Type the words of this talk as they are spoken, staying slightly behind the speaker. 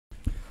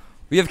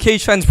We have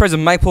Cage Titans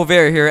president Mike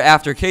Polvere here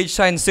after Cage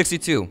Titans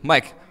 62.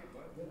 Mike,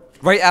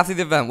 right after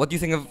the event, what do you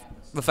think of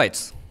the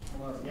fights?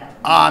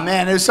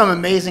 Man, there's some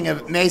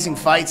amazing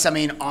fights. I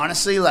mean,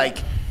 honestly, like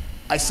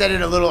I said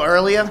it a little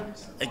earlier,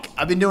 like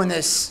I've been doing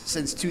this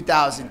since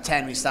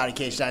 2010. We started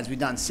Cage Titans. We've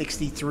done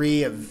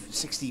 63 of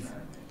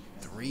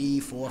 63,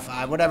 4,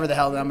 5, whatever the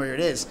hell number it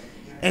is.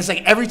 And it's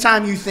like every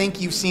time you think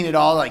you've seen it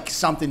all, like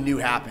something new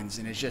happens,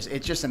 and it's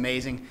just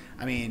amazing.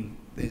 I mean,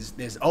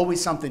 there's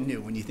always something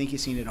new when you think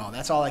you've seen it all.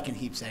 That's all I can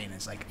keep saying.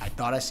 It's like I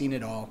thought I seen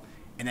it all,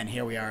 and then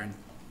here we are, and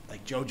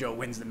like JoJo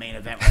wins the main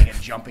event with like a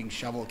jumping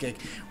shovel kick.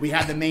 We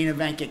had the main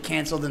event get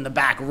canceled in the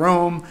back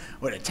room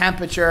with a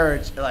temperature.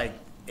 It's like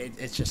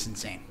it's just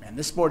insane, man.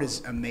 This sport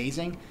is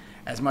amazing.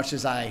 As much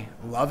as I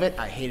love it,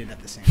 I hate it at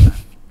the same time.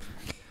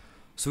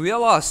 So we had a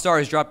lot of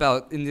stars drop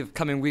out in the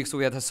coming weeks. So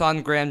we had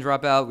Hassan Graham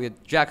drop out. We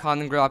had Jack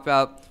Condon drop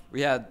out.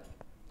 We had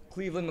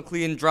Cleveland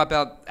McLean drop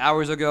out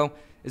hours ago.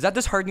 Is that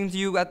disheartening to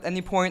you at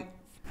any point?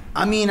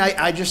 I mean,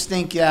 I just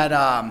think that,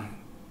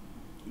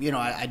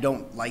 I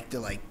don't like to,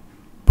 like,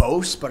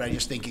 boast, but I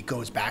just think it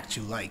goes back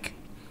to, like,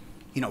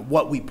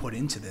 what we put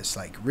into this.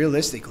 Like,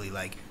 realistically,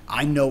 like,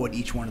 I know what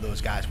each one of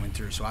those guys went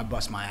through, so I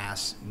bust my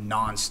ass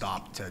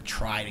nonstop to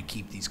try to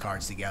keep these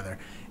cards together.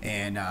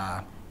 And,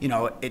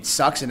 it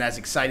sucks, and as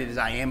excited as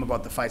I am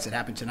about the fights that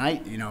happened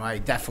tonight, I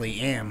definitely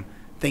am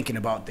thinking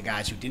about the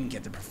guys who didn't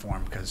get to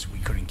perform because we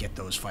couldn't get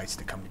those fights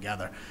to come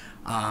together.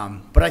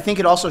 But I think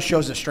it also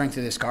shows the strength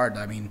of this card.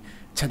 I mean,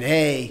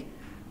 today,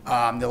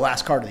 the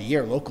last card of the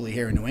year locally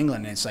here in New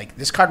England, and it's like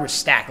this card was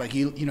stacked. Like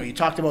you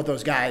talked about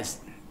those guys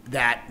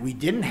that we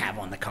didn't have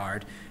on the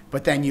card,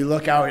 but then you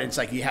look out and it's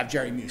like you have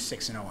Jerry Muse,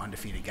 6-0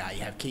 undefeated guy.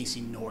 You have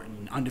Casey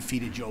Norton,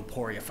 undefeated Joe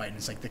Poirier fighting.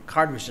 It's like the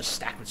card was just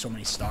stacked with so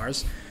many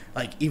stars.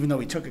 Like even though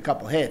we took a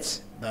couple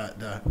hits,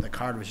 the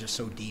card was just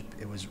so deep.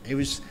 It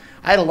was.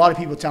 I had a lot of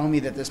people telling me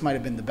that this might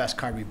have been the best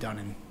card we've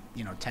done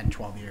in 10,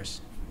 12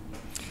 years.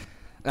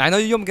 I know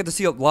you don't get to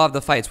see a lot of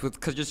the fights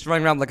because you're just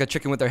running around like a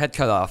chicken with their head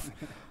cut off.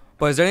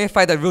 But is there any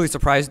fight that really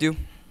surprised you?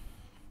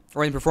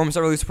 Or any performance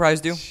that really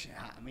surprised you?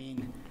 I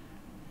mean,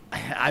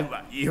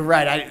 you're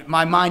right.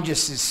 My mind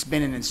just is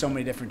spinning in so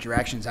many different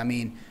directions. I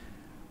mean,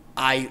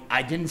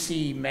 I didn't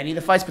see many of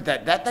the fights, but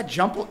that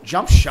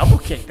jump shovel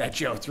kick that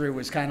Joe threw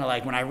was kind of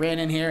like when I ran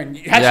in here and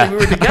actually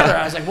we were together.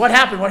 I was like, "What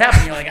happened? What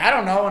happened?" You're like, "I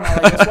don't know." And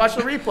I'm like, "Let's watch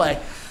the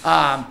replay."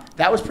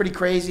 That was pretty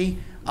crazy.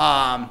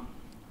 I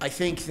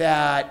think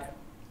that.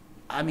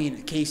 I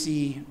mean,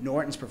 Casey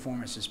Norton's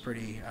performance is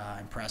pretty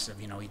impressive.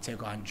 He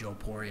took on Joe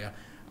Poirier,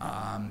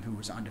 who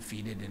was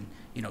undefeated and,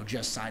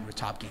 just signed with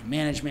Top Game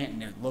Management,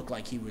 and it looked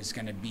like he was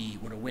going to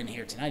with a win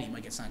here tonight, he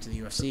might get signed to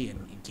the UFC,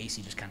 and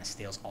Casey just kind of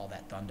steals all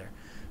that thunder.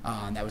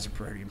 That was a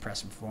pretty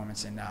impressive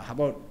performance. And how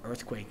about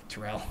Earthquake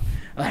Terrell?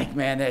 Like,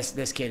 man,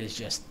 this kid is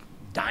just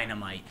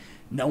dynamite.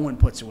 No one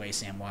puts away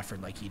Sam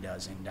Watford like he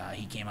does, and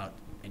he came out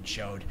and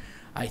showed.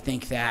 I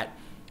think that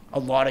a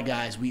lot of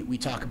guys, we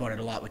talk about it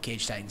a lot with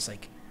Cage Titans,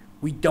 like,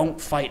 we don't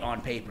fight on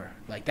paper.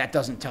 Like, that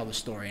doesn't tell the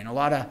story. And a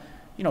lot of,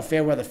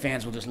 fair weather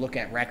fans will just look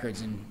at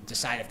records and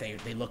decide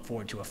if they look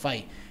forward to a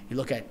fight. You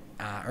look at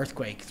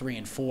Earthquake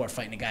 3-4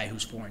 fighting a guy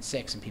who's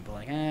 4-6, and people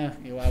are like,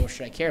 why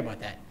should I care about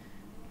that?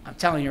 I'm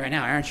telling you right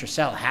now, Aaron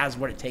Trussell has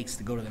what it takes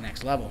to go to the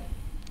next level.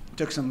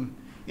 Took some,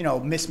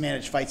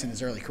 mismanaged fights in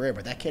his early career,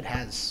 but that kid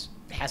has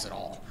it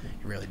all.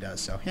 He really does.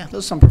 So, yeah,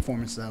 those are some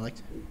performances that I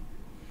liked.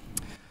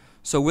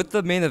 So with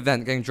the main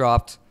event getting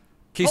dropped,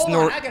 Hold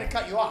on, I got to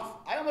cut you off.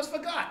 I almost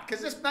forgot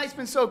because this night's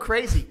been so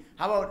crazy.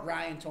 How about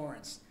Ryan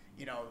Torrance?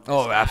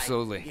 Guy,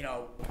 absolutely.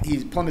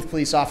 He's a Plymouth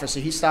police officer.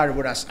 He started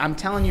with us. I'm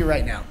telling you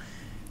right now,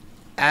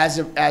 as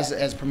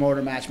a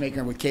promoter,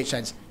 matchmaker with Cage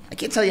Titans, I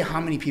can't tell you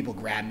how many people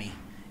grab me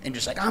and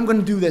just like, I'm going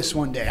to do this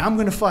one day. I'm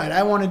going to fight.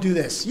 I want to do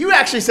this. You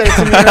actually said it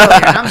to me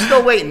earlier, and I'm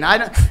still waiting.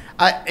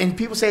 And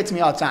people say it to me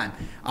all the time.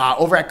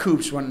 Over at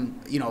Coops, when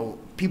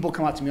people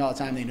come up to me all the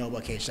time, they know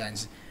about Cage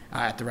Titans.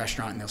 At the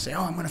restaurant, and they'll say,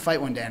 I'm going to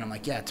fight one day. And I'm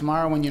like, yeah,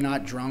 tomorrow when you're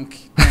not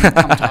drunk,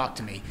 come talk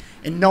to me.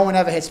 And no one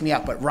ever hits me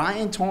up. But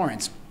Ryan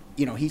Torrance,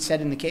 he said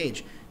in the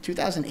cage,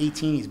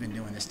 2018 he's been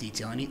doing this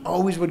detail, and he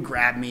always would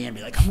grab me and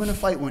be like, I'm going to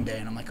fight one day.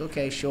 And I'm like,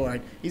 okay, sure.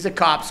 He's a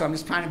cop, so I'm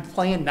just kind of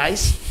playing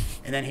nice.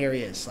 And then here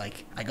he is.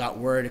 Like, I got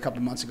word a couple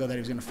of months ago that he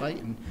was going to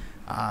fight, and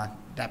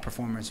that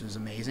performance was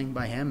amazing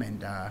by him.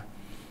 And,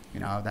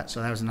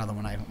 so that was another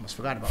one I almost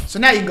forgot about. So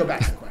now you can go back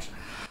to the question.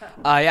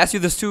 I asked you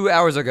this 2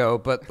 hours ago,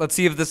 but let's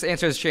see if this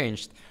answer has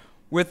changed.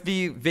 With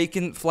the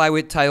vacant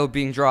flyweight title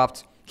being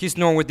dropped, Keith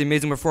Norton with the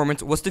amazing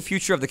performance, what's the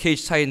future of the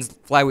Cage Titans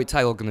flyweight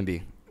title going to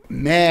be?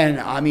 Man,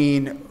 I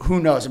mean, who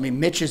knows? I mean,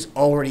 Mitch is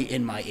already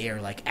in my ear,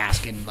 like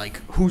asking, like,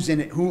 who's in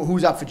it?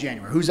 Who's up for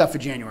January? Who's up for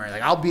January?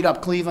 Like, I'll beat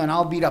up Cleveland.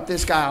 I'll beat up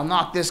this guy. I'll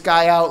knock this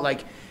guy out.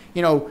 Like,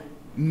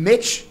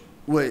 Mitch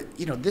was,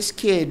 this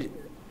kid,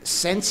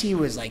 since he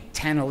was like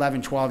 10,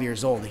 11, 12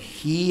 years old,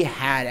 he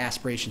had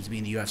aspirations to be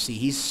in the UFC.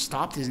 He's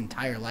stopped his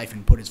entire life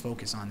and put his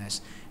focus on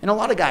this. And a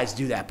lot of guys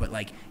do that, but,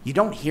 like, you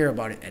don't hear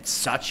about it at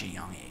such a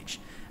young age.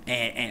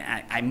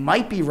 And I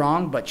might be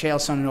wrong, but Chael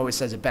Sonnen always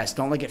says it best.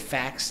 Don't look at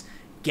facts.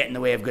 get in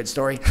the way of a good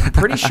story. I'm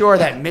pretty sure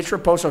that Mitch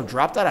Raposo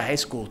dropped out of high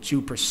school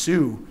to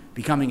pursue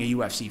becoming a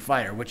UFC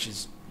fighter, which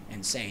is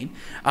insane.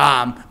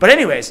 But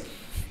anyways,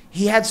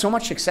 he had so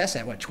much success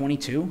at,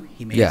 22?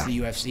 He made it to the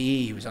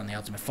UFC. He was on The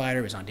Ultimate Fighter.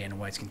 He was on Dana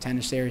White's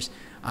Contender Series.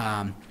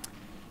 And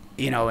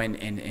he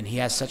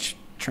has such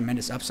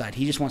tremendous upside.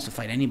 He just wants to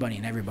fight anybody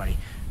and everybody.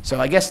 So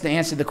I guess to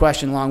answer the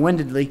question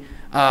long-windedly,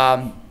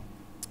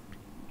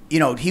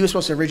 he was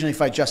supposed to originally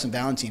fight Justin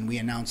Valentin. We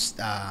announced,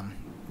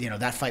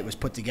 that fight was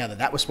put together.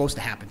 That was supposed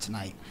to happen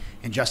tonight,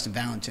 and Justin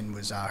Valentin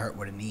was hurt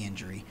with a knee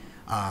injury.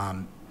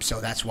 So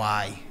that's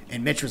why.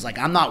 And Mitch was like,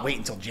 "I'm not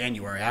waiting until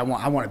January. I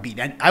want to beat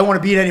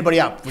anybody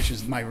up," which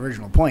is my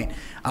original point.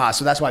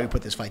 So that's why we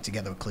put this fight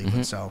together with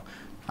Cleveland. So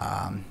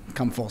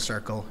come full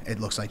circle, it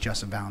looks like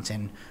Justin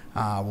Valentin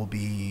will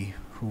be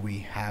who we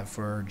have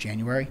for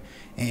January.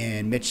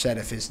 And Mitch said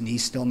if his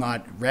knee's still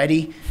not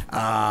ready,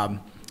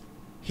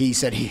 he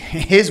said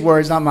his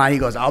words, not mine. He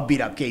goes, "I'll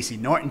beat up Casey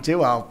Norton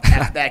too. I'll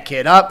F that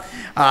kid up."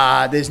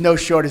 There's no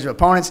shortage of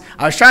opponents.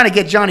 I was trying to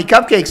get Johnny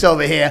Cupcakes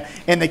over here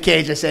in the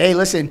cage. I said, "Hey,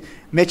 listen,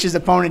 Mitch's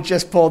opponent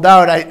just pulled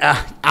out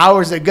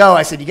hours ago."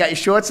 I said, "You got your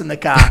shorts in the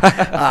car."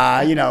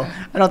 I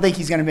don't think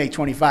he's going to make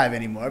 25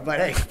 anymore. But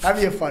hey,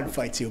 that'd be a fun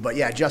fight too. But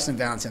yeah, Justin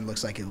Valentin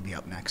looks like he'll be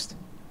up next.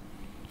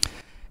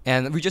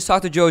 And we just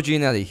talked to Joe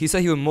Giannetti. He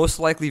said he would most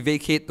likely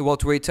vacate the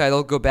welterweight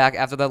title, go back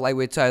after that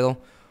lightweight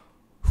title.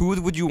 Who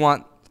would you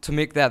want to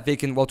make that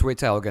vacant welterweight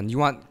title again? You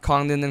want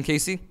Condon and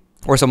Casey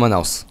or someone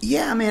else?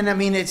 Yeah, man. I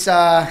mean, it's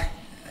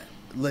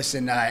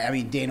listen.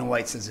 Dana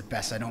White says it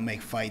best. I don't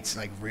make fights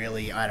like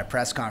really at a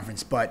press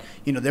conference, but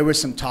there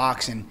was some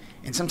talks, and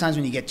sometimes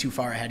when you get too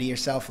far ahead of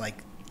yourself,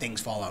 like things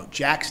fall out.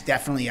 Jack's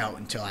definitely out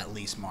until at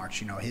least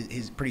March.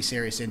 His pretty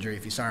serious injury.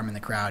 If you saw him in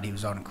the crowd, he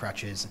was out in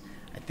crutches.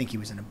 I think he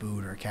was in a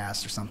boot or a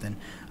cast or something.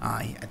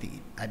 I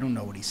don't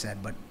know what he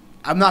said, but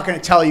I'm not going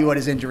to tell you what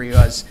his injury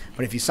was.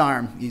 But if you saw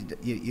him,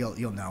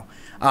 you'll know.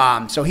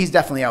 So he's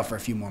definitely out for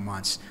a few more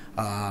months.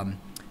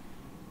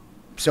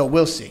 So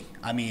we'll see.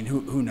 I mean,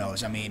 who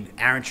knows? I mean,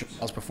 Aaron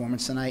Charles'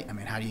 performance tonight. I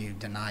mean, how do you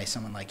deny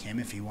someone like him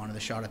if he wanted the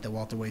shot at the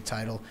welterweight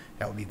title?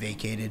 That would be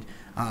vacated.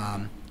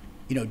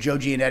 Joe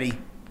Giannetti,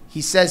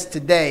 he says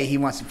today he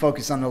wants to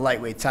focus on the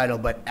lightweight title,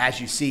 but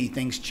as you see,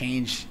 things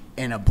change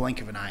in a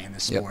blink of an eye in the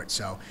sport. Yep.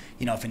 So,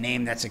 if a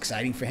name that's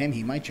exciting for him,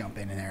 he might jump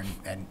in there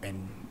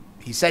and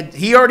he said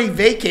he already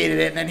vacated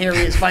it, and then here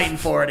he is fighting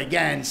for it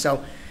again.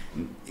 So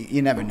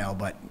you never know,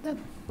 but there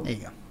you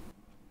go.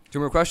 Two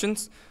more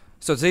questions.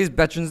 So today's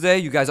Veterans Day.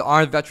 You guys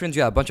aren't veterans.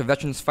 You got a bunch of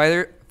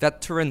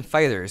veteran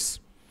fighters.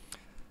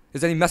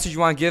 Is there any message you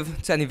want to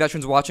give to any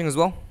veterans watching as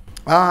well?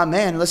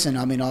 Man, listen,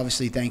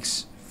 obviously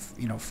thanks,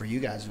 for you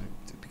guys.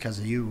 Because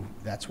of you,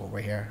 that's what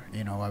we're here.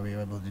 Why we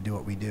were able to do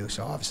what we do.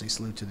 So obviously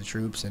salute to the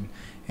troops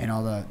and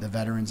all the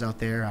veterans out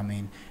there. I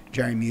mean,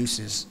 Jerry Muse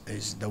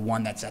is the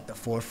one that's at the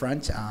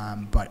forefront,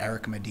 but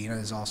Erica Medina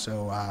is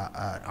also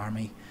an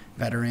Army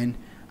veteran,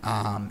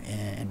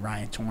 and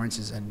Ryan Torrance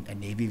is a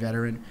Navy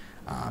veteran.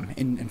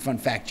 And fun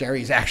fact,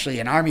 Jerry is actually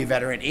an Army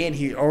veteran, and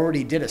he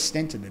already did a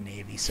stint in the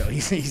Navy, so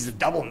he's a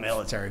double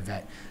military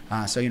vet.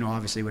 So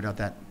obviously without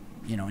that,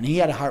 and he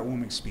had a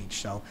heartwarming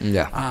speech. So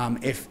yeah.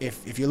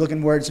 If you're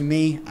looking words of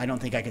me, I don't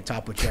think I could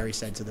top what Jerry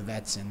said to the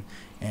vets,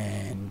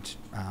 and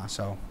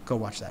so go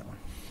watch that one.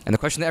 And the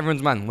question to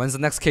everyone's mind: when's the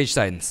next Cage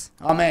Titans?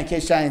 Oh man,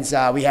 Cage Titans.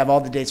 We have all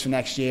the dates for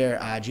next year.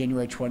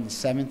 January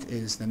 27th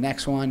is the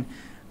next one.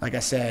 Like I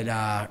said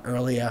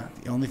earlier,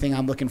 the only thing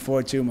I'm looking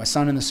forward to, my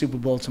son in the Super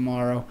Bowl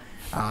tomorrow,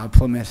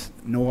 Plymouth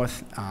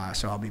North.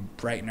 So I'll be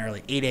bright and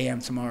early, 8 a.m.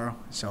 tomorrow.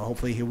 So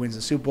hopefully he wins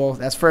the Super Bowl.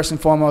 That's first and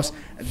foremost.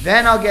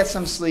 Then I'll get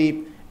some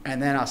sleep. And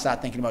then I'll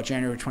start thinking about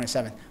January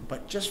 27th.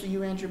 But just for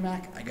you, Andrew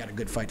Mack, I got a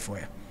good fight for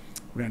you.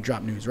 We're going to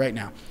drop news right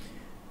now.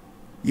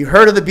 You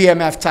heard of the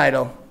BMF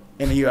title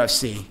in the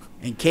UFC.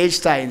 And Cage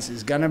Titans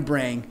is going to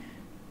bring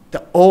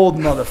the old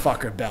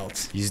motherfucker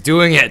belt. He's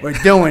doing it. We're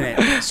doing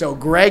it. So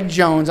Greg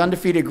Jones,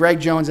 undefeated Greg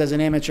Jones as an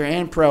amateur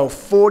and pro,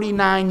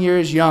 49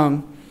 years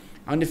young,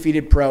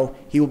 undefeated pro.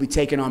 He will be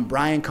taking on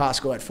Brian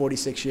Costco at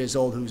 46 years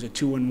old, who's a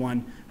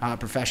 2-1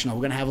 professional.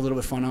 We're going to have a little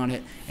bit of fun on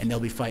it, and they'll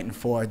be fighting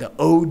for the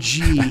OG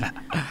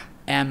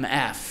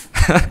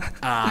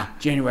MF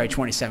January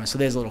 27th. So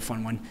there's a little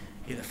fun one.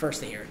 You're the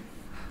first to hear it.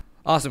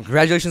 Awesome.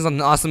 Congratulations on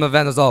an awesome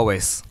event as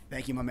always.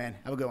 Thank you, my man.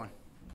 Have a good one.